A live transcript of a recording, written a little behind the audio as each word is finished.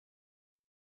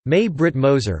May-Britt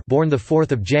Moser, born the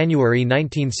 4th of January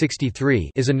 1963,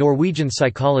 is a Norwegian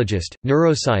psychologist,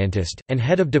 neuroscientist, and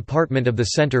head of department of the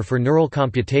Center for Neural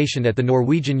Computation at the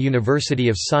Norwegian University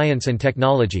of Science and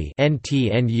Technology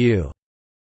 (NTNU).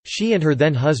 She and her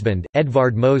then-husband,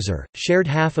 Edvard Moser, shared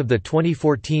half of the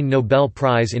 2014 Nobel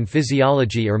Prize in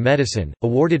Physiology or Medicine,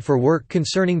 awarded for work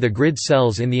concerning the grid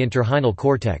cells in the entorhinal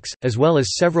cortex, as well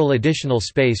as several additional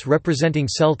space representing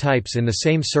cell types in the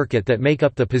same circuit that make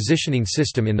up the positioning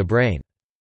system in the brain.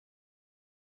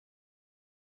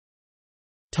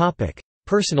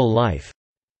 Personal life.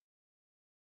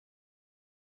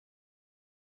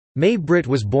 May-Britt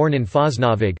was born in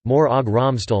Fosnavåg, Møre og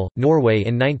Romsdal, Norway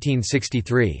in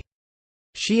 1963.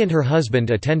 She and her husband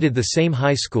attended the same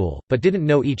high school, but didn't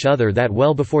know each other that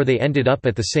well before they ended up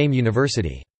at the same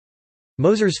university.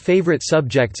 Moser's favorite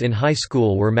subjects in high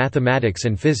school were mathematics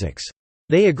and physics.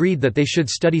 They agreed that they should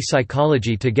study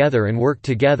psychology together and work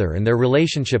together, and their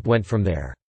relationship went from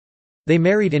there. They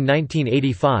married in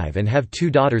 1985 and have 2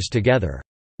 daughters together.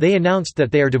 They announced that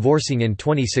they are divorcing in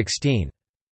 2016.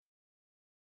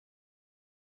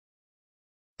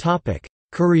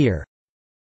 Career.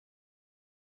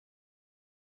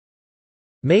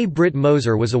 May-Britt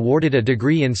Moser was awarded a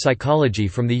degree in psychology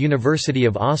from the University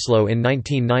of Oslo in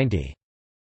 1990.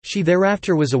 She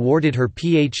thereafter was awarded her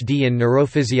PhD in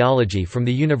neurophysiology from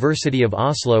the University of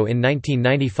Oslo in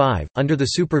 1995, under the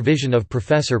supervision of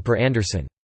Professor Per Andersen.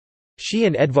 She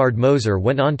and Edvard Moser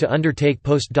went on to undertake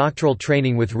postdoctoral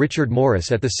training with Richard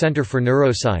Morris at the Centre for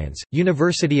Neuroscience,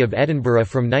 University of Edinburgh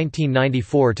from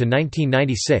 1994 to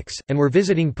 1996, and were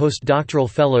visiting postdoctoral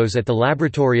fellows at the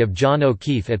laboratory of John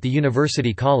O'Keefe at the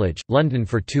University College, London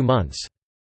for 2 months.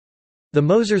 The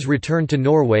Mosers returned to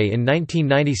Norway in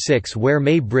 1996, where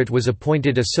May-Britt was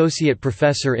appointed Associate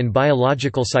Professor in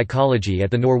Biological Psychology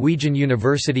at the Norwegian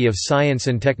University of Science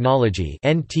and Technology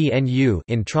in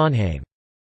Trondheim.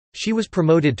 She was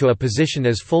promoted to a position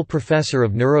as full professor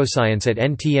of neuroscience at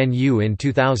NTNU in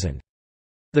 2000.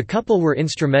 The couple were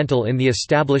instrumental in the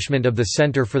establishment of the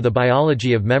Center for the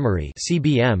Biology of Memory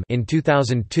 (CBM) in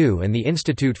 2002 and the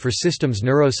Institute for Systems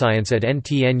Neuroscience at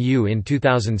NTNU in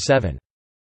 2007.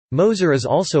 Moser is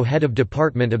also head of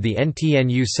department of the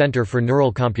NTNU Center for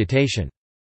Neural Computation.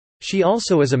 She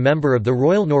also is a member of the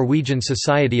Royal Norwegian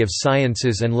Society of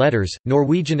Sciences and Letters,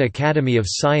 Norwegian Academy of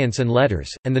Science and Letters,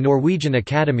 and the Norwegian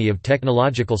Academy of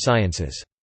Technological Sciences.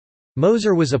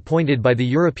 Moser was appointed by the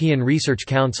European Research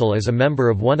Council as a member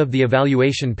of one of the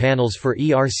evaluation panels for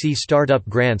ERC startup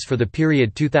grants for the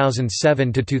period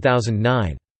 2007 to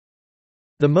 2009.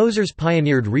 The Mosers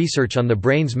pioneered research on the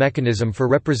brain's mechanism for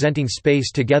representing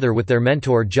space together with their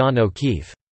mentor John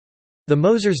O'Keefe. The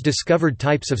Mosers discovered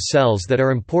types of cells that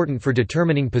are important for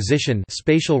determining position,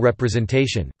 spatial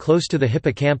representation, close to the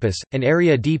hippocampus, an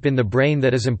area deep in the brain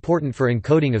that is important for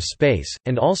encoding of space,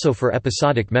 and also for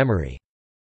episodic memory.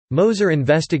 Moser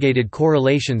investigated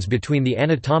correlations between the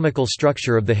anatomical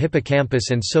structure of the hippocampus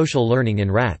and social learning in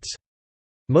rats.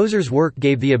 Moser's work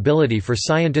gave the ability for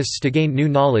scientists to gain new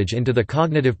knowledge into the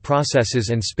cognitive processes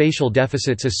and spatial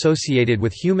deficits associated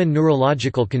with human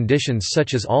neurological conditions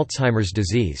such as Alzheimer's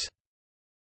disease.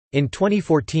 In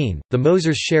 2014, the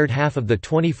Mosers shared half of the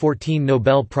 2014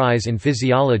 Nobel Prize in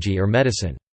Physiology or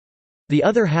Medicine. The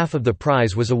other half of the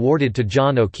prize was awarded to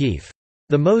John O'Keefe.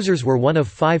 The Mosers were one of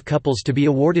 5 couples to be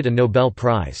awarded a Nobel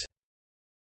Prize.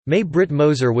 May-Britt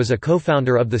Moser was a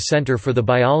co-founder of the Centre for the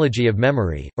Biology of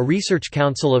Memory, a Research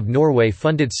Council of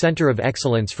Norway-funded Centre of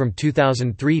Excellence from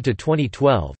 2003 to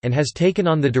 2012, and has taken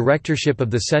on the directorship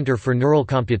of the Centre for Neural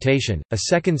Computation, a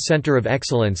second Centre of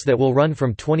Excellence that will run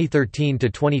from 2013 to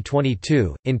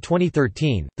 2022. In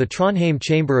 2013, the Trondheim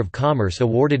Chamber of Commerce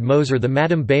awarded Moser the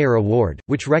Madame Beyer Award,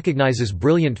 which recognizes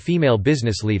brilliant female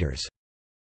business leaders.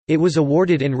 It was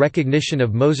awarded in recognition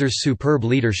of Moser's superb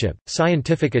leadership,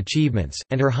 scientific achievements,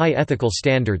 and her high ethical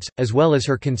standards, as well as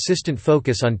her consistent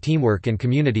focus on teamwork and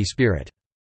community spirit.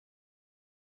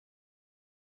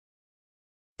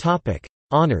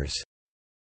 Honours.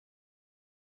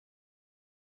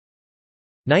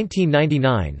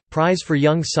 1999 – Prize for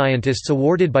Young Scientists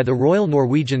awarded by the Royal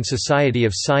Norwegian Society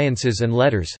of Sciences and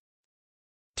Letters.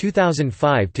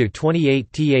 2005–28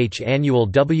 Th Annual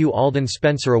W. Alden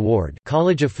Spencer Award,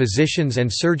 College of Physicians and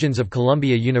Surgeons of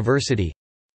Columbia University.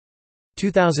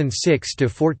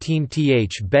 2006–14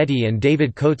 Th Betty and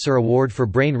David Koetser Award for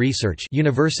Brain Research,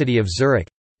 University of Zurich.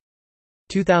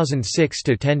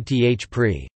 2006–10 Th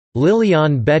Prix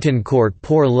Liliane Bettencourt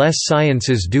pour les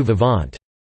sciences du vivant,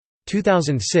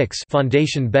 2006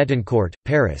 Fondation Bettencourt,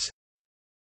 Paris.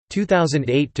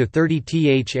 2008–30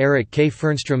 Th Erik K.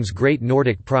 Fernström's Great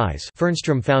Nordic Prize,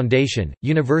 Fernström Foundation,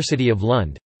 University of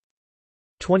Lund.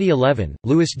 2011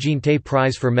 Louis Jeantet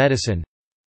Prize for Medicine.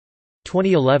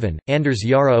 2011 Anders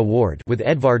Yara Award with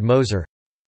Edvard Moser.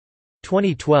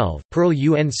 2012 Pearl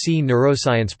UNC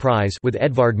Neuroscience Prize with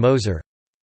Edvard Moser.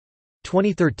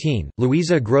 2013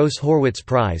 Louisa Gross Horwitz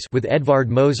Prize with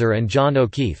Edvard Moser and John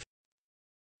O'Keefe.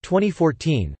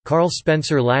 2014 Carl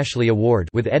Spencer Lashley Award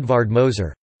with Edvard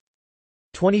Moser.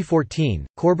 2014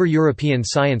 Korber European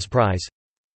Science Prize.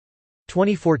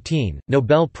 2014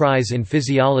 Nobel Prize in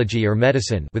Physiology or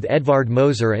Medicine with Edvard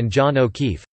Moser and John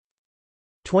O'Keefe.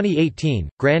 2018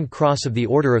 Grand Cross of the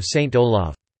Order of St.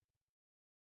 Olav.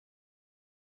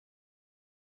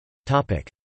 Topic: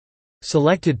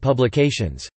 Selected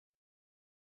publications.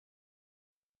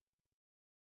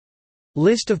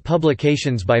 List of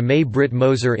publications by May-Britt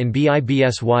Moser in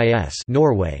BIBSYS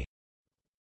Norway.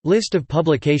 List of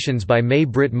publications by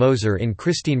May-Britt Moser in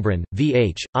Kristinebrunn,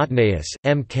 VH, Otneus,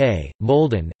 M.K.,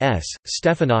 Molden, S.,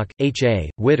 Stefanok, H.A.,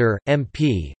 Witter,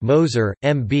 M.P., Moser,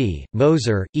 M.B.,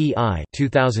 Moser, E.I.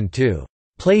 2002.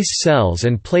 Place cells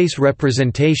and place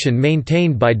representation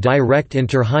maintained by direct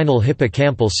interhinal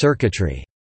hippocampal circuitry.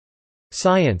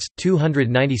 Science,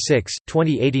 296,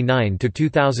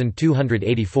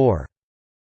 2089–2284.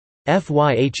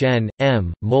 FYHN,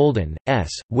 M., Molden, S.,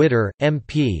 Witter,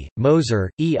 M.P., Moser,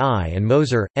 E.I. and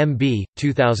Moser, M.B.,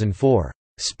 2004.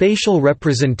 Spatial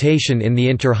Representation in the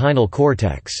Interhinal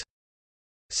Cortex.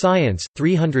 Science,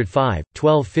 305,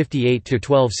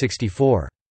 1258–1264.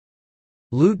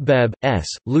 Lutbeb, S.,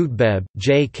 Lutbeb,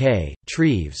 J. K.,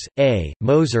 Treves, A.,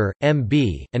 Moser,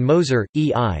 M.B., and Moser,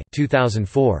 E.I.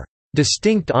 2004.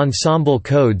 Distinct ensemble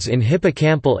codes in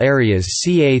hippocampal areas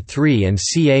CA3 and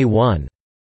CA1.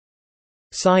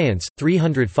 Science,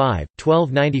 305,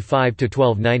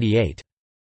 1295–1298.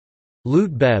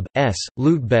 Lutbeb, S.,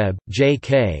 Lutbeb, J.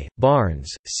 K.,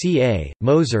 Barnes, C. A.,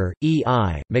 Moser, E.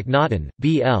 I., McNaughton,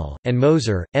 B. L., and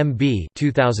Moser, M. B.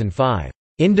 2005.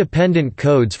 Independent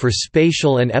Codes for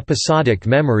Spatial and Episodic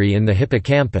Memory in the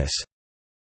Hippocampus.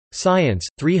 Science,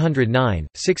 309,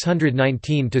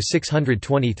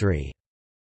 619–623.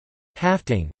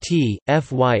 Hafting, T.,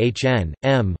 Fyhn,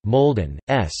 M., Molden,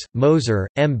 S., Moser,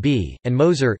 M.B., and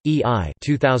Moser, E.I.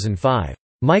 2005.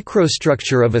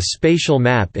 Microstructure of a Spatial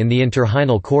Map in the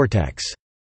Interhinal Cortex.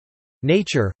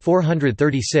 Nature,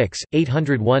 436,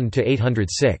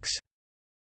 801–806.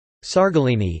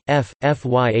 Sargalini, F.,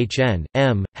 Fyhn,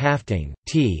 M., Hafting,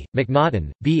 T.,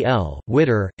 McNaughton, B. L.,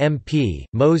 Witter, M.P.,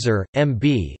 Moser,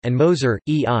 M.B., and Moser,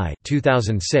 E.I.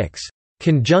 2006.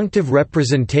 Conjunctive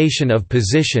Representation of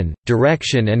Position,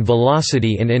 Direction and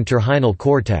Velocity in Interhinal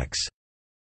Cortex.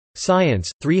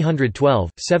 Science, 312,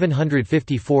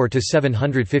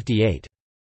 754–758.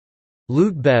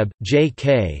 Lutbeb, J.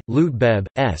 K., Lutbeb,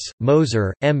 S.,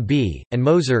 Moser, M.B., and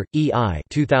Moser, E.I.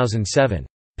 2007.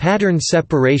 Pattern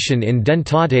Separation in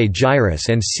Dentate gyrus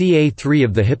and CA3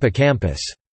 of the Hippocampus.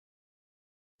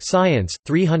 Science,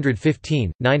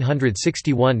 315,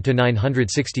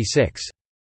 961–966.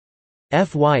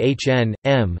 Fyhn,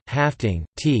 M., Hafting,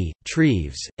 T.,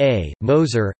 Treves, A.,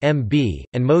 Moser, M.B.,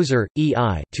 and Moser,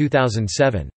 E.I.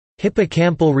 2007.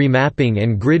 Hippocampal Remapping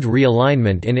and Grid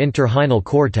Realignment in Interhinal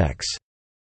Cortex.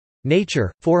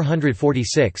 Nature,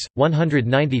 446,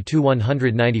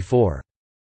 190–194.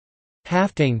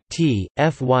 Hafting, T.,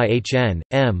 Fyhn,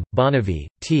 M., Bonnevie,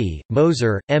 T.,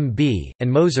 Moser, M.B.,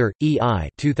 and Moser, E.I.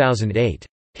 2008.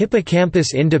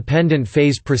 Hippocampus Independent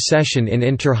Phase Precession in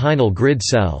Interhinal Grid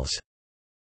Cells.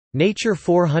 Nature,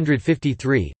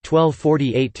 453,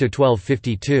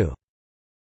 1248–1252.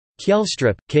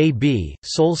 Kjellstrup, K. B.,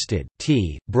 Solstad,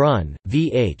 T., Brunn,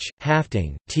 V. H.,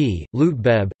 Hafting, T.,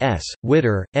 Lutbeb, S.,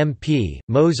 Witter, M. P.,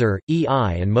 Moser, E.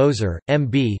 I. and Moser, M.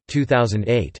 B.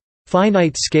 2008.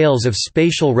 Finite Scales of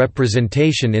Spatial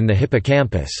Representation in the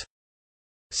Hippocampus.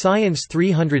 Science,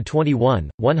 321,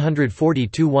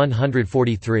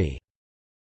 140–143.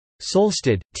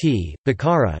 Solstad, T.,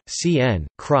 Becara, C. N.,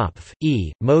 Kropf,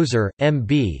 E., Moser, M.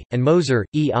 B., and Moser,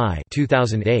 E. I.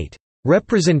 2008.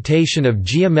 Representation of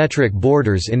Geometric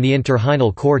Borders in the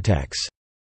Interhinal Cortex.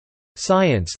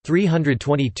 Science,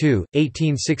 322,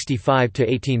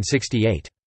 1865–1868.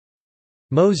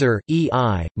 Moser, E.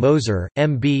 I., Moser,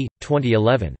 M. B.,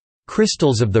 2011.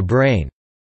 Crystals of the Brain.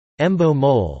 Embo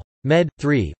Mol. Med.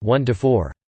 3,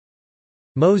 1–4.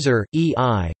 Moser, E.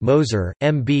 I., Moser,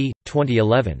 M. B.,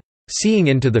 2011. Seeing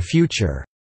into the Future.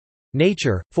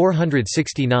 Nature,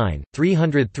 469,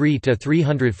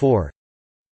 303–304.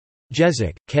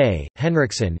 Jezik, K.,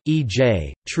 Henriksen, E.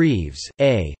 J., Treves,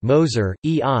 A., Moser,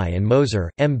 E. I. and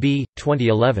Moser, M. B.,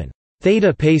 2011.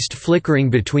 Theta-paced flickering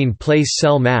between place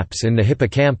cell maps in the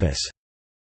hippocampus.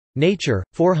 Nature,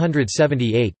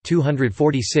 478,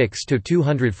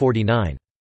 246–249.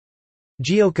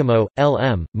 Giacomo, L.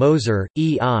 M., Moser,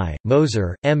 E. I.,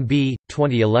 Moser, M. B.,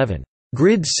 2011.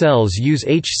 Grid cells use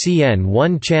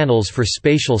HCN1 channels for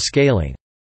spatial scaling.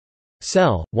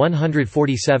 Cell,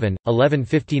 147,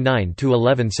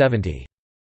 1159–1170.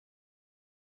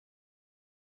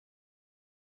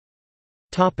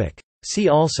 See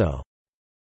also: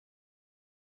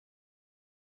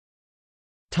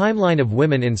 Timeline of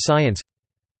women in science.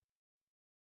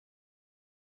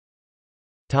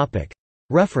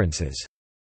 References.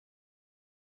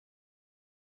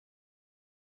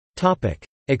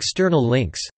 External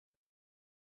links.